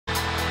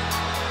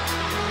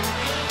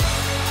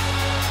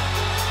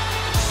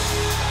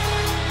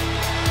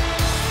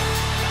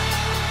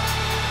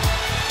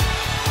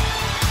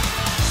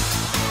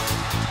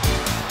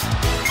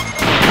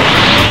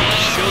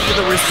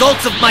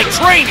results of my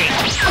training!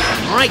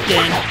 Alright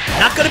then,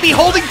 not gonna be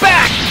holding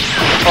back!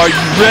 Are you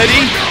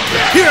ready?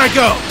 Here I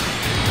go!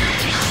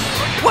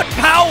 What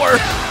power!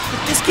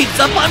 If this keeps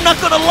up, I'm not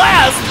gonna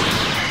last!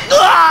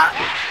 Ah!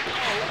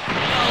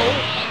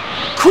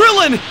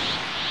 Krillin!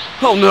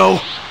 Oh no!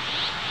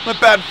 My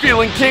bad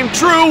feeling came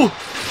true!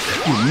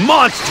 You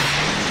monster!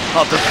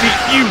 I'll defeat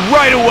you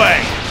right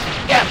away!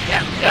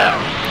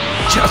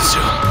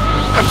 Jutsu,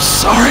 I'm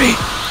sorry.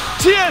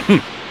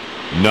 Tien!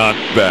 Not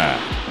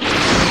bad.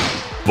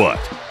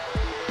 But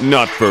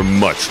not for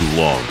much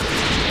longer.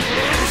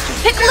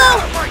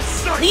 Piccolo,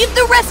 leave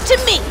the rest to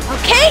me,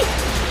 okay?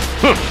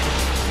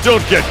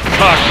 Don't get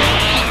cocky.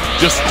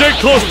 Just stay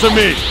close to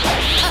me.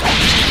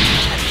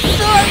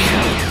 Sorry,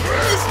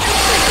 Mr.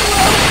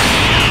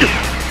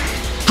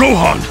 Piccolo.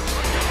 Gohan!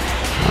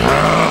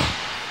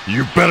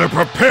 You better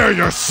prepare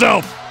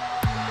yourself!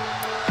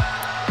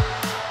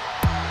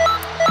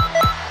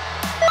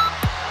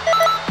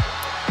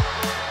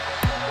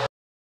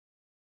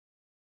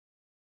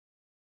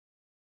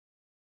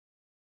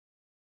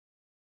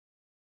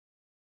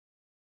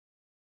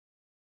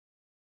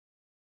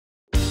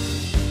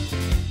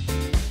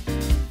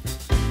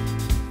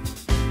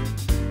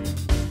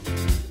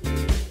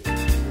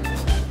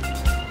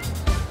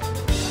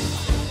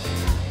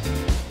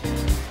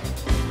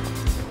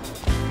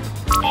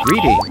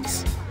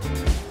 Greetings.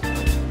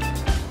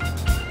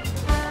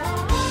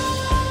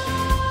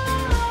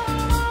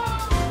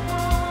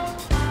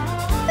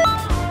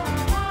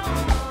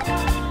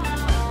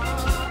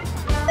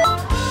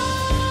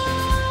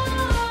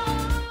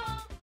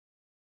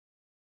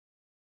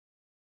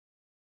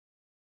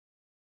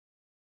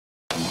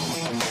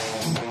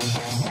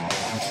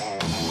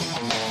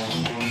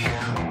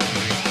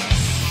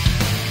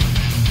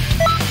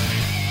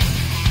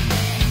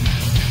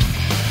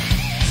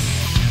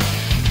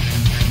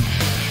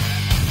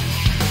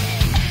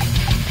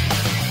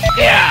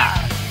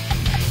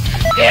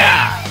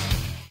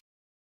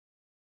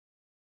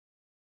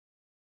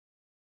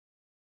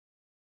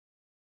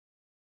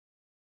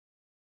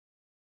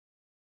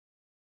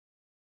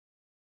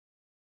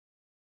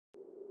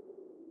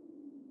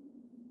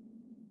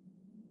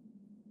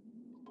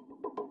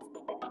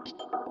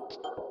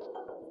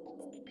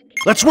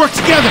 Let's work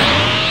together!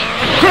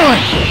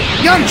 Krillin!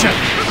 Yamcha!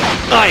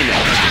 I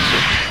know!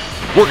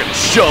 We're gonna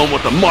show them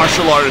what the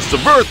martial artists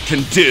of Earth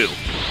can do!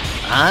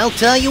 I'll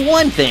tell you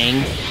one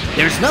thing.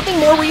 There's nothing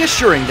more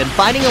reassuring than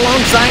fighting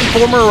alongside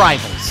former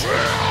rivals.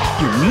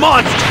 You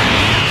monster!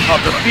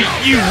 I'll defeat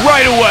you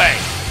right away!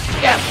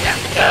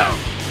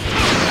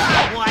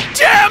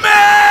 Damn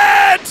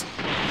it!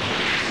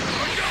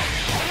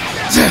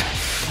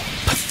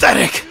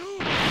 Pathetic!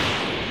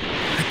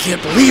 I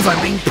can't believe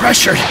I'm being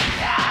pressured.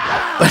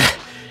 But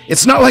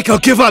it's not like I'll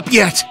give up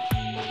yet.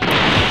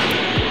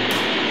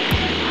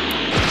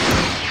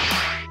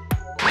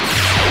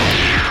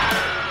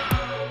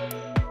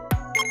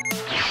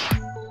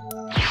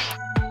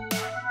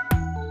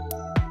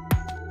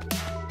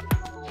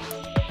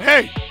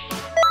 Hey!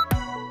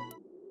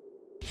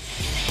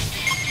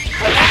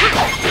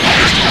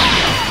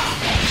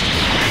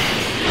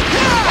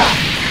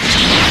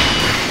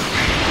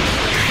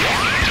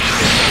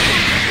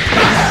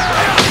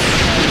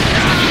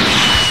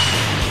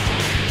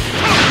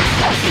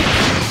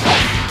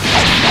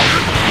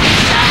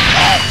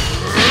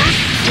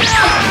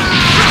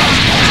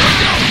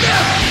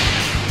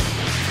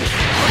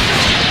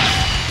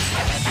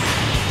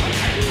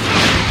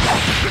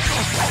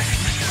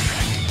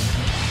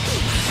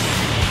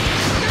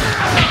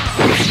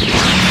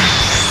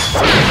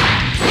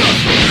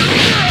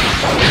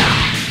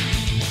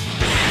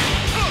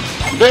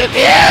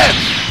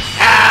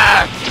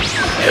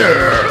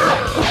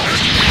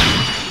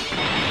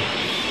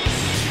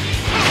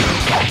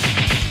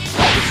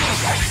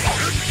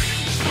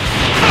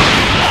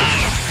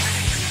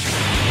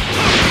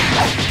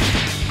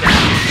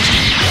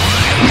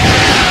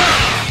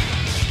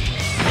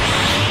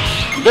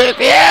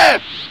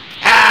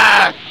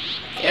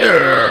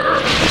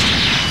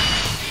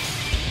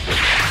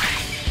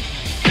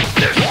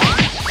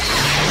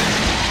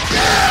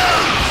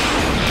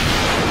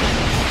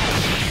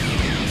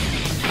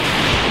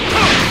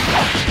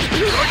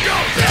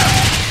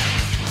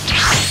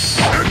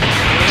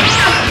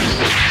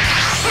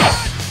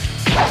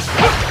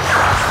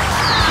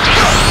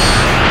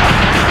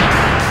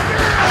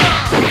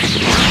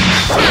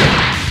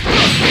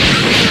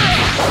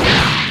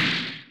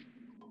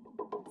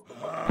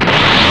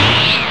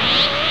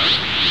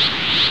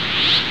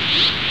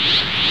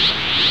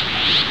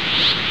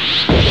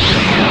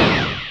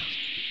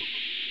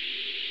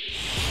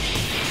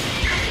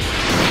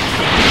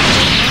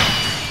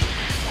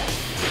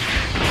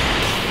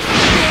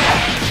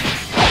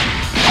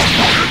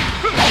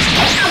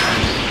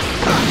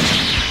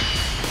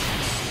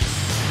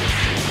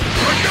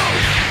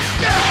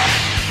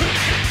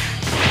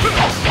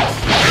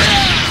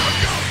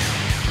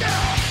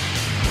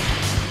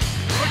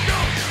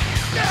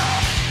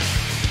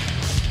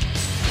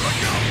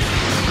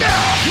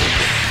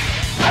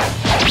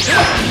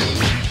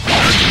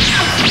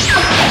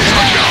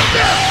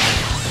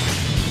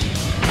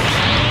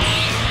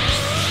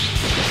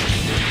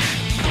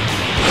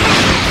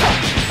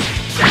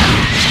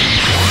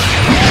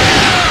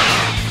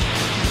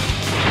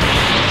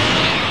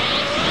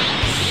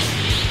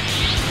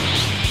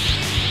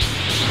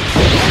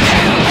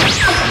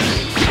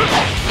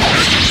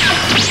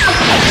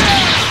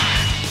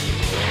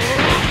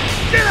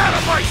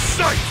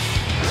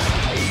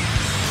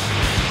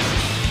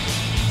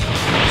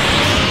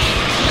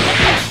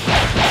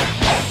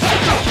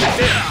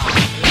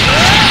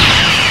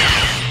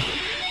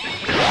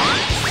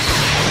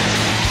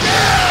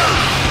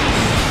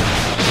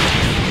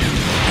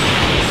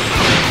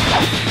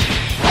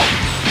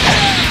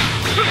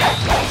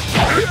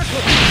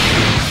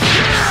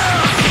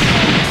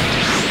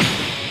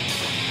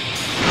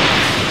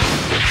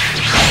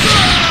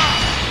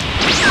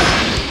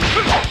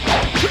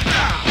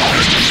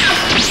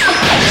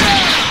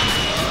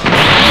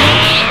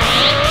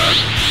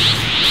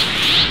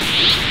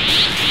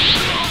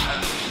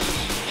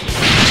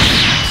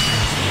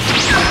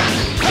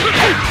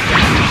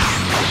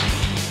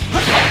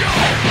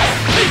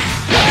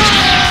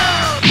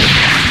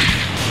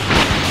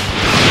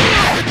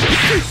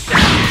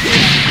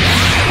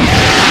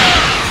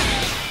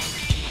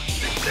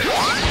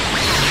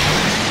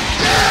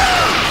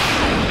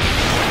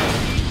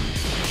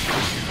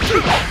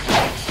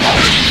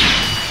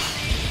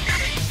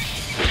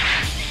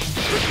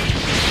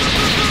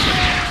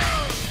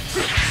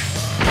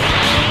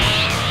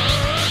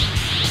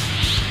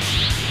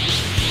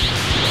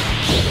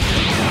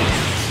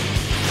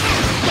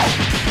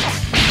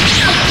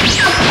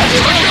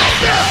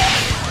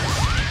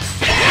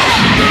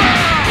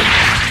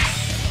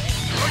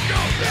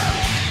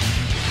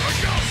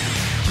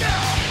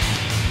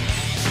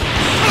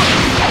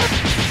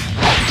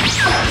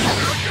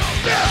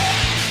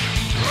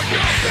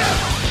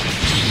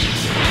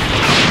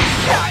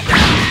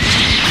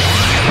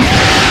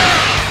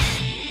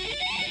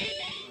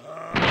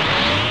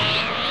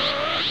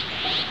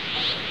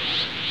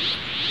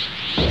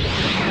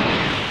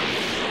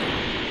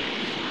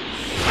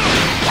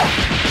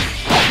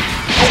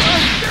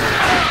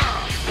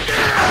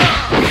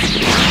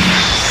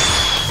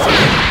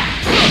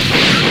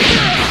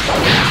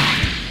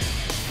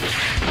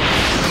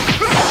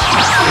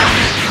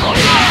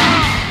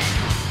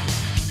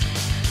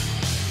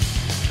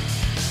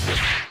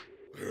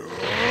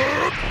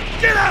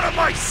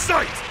 my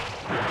sight!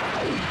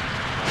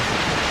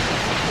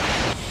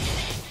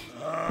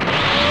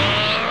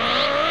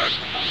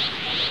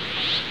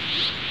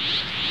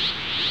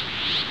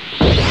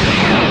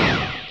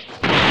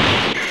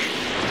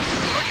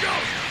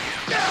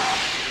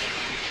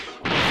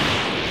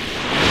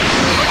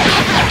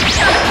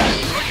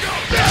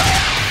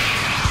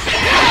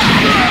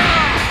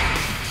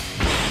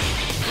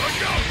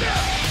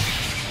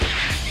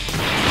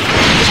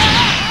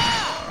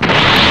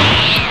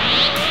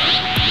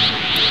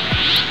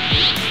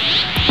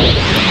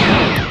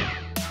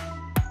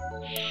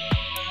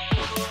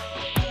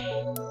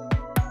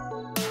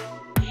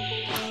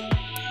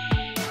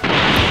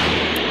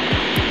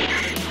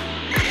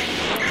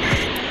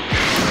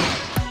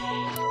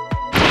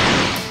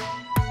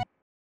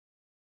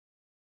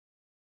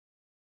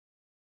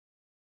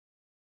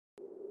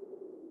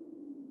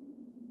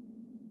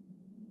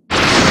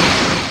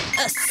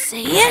 A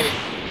Saiyan?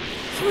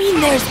 You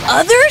mean there's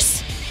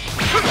others?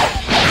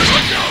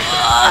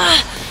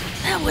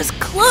 That was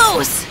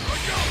close.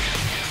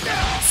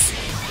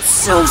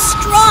 So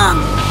strong.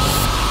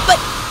 But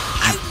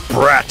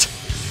Brat!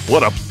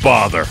 What a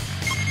bother!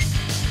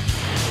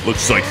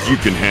 Looks like you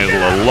can handle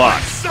a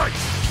lot.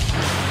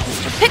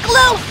 Mr.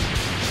 Piccolo,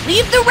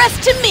 leave the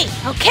rest to me,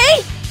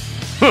 okay?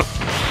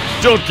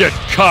 Don't get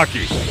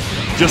cocky.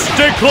 Just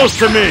stay close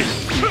to me.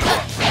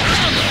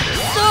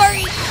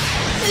 Sorry,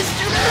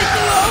 Mr.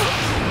 Piccolo.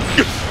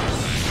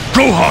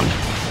 Gohan!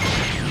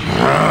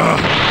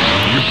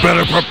 You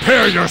better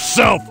prepare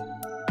yourself!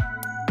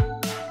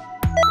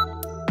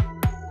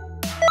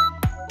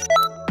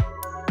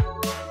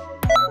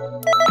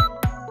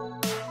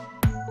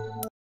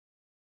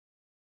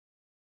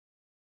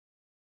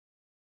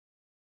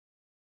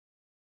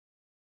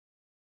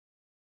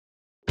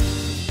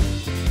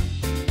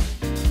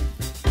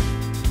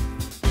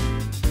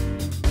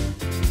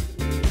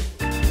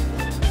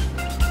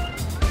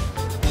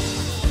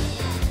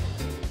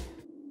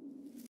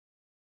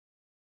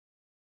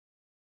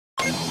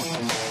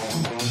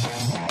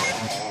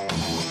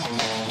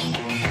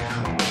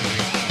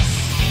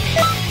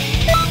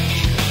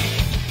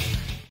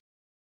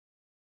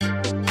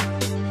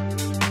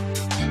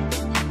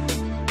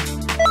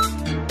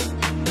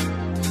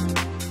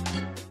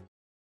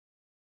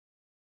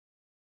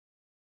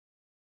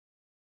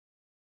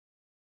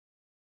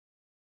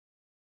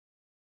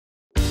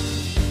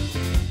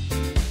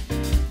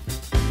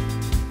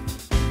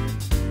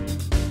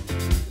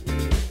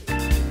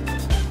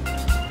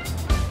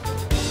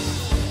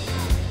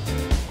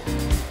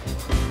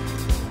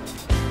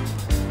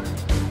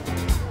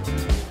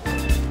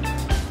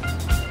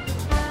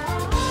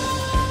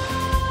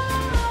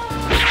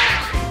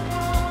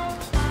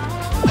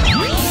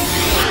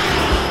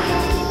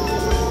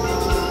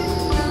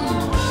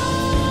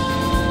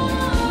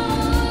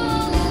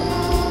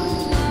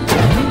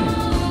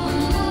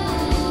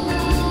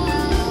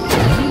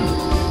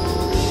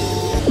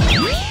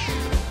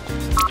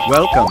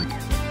 Welcome.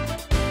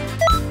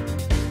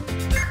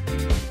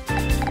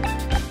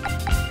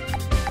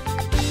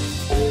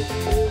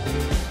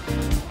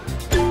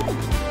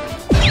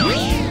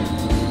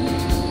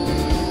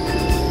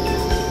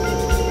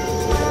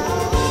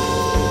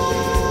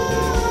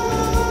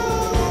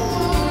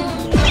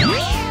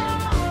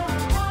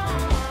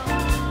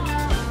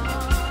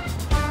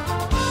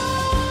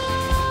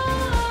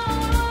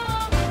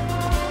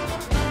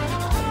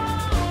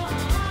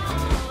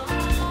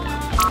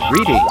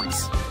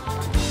 Greetings.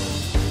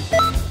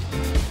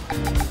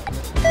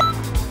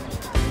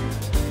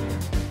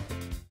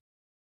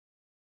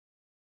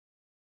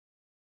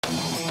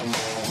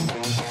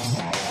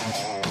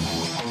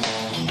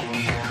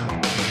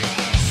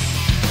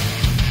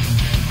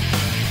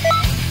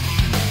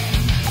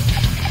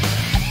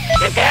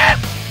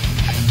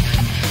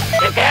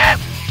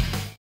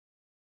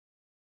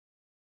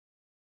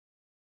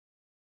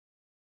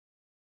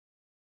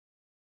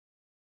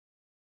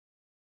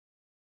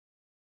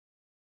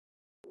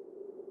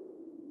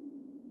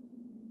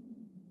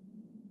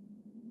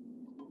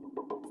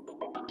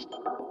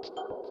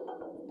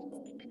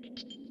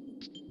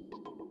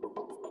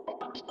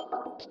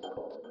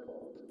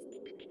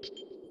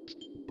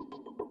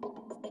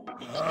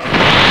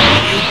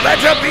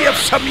 Better be of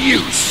some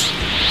use.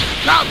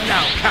 Now,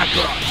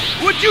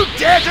 Kakarot, would you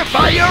dare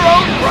defy your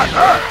own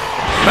brother?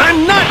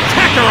 I'm not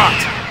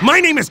Kakarot! My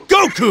name is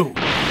Goku!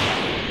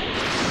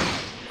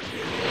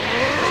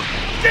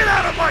 Get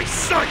out of my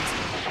sight!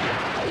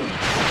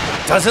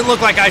 Doesn't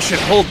look like I should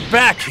hold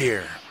back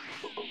here.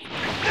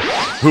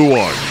 Who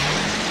are you?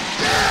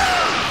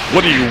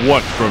 What do you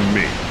want from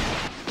me?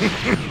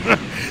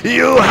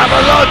 You have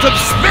a lot of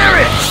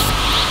spirit!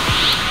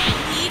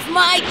 Leave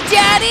my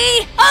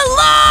daddy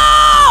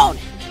alone!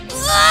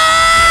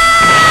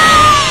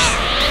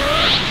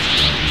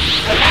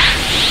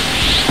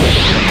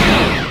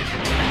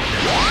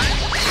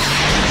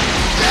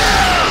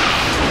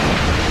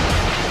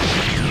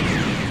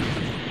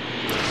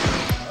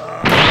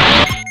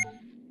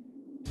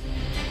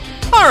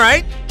 All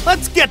right,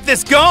 let's get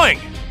this going.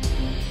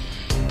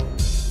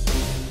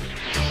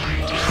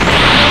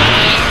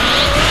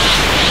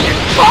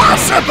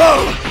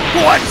 impossible!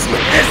 What's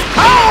with this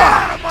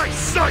power? My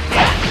sight!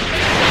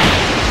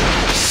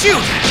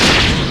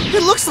 Shoot!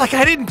 It looks like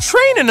I didn't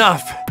train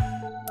enough!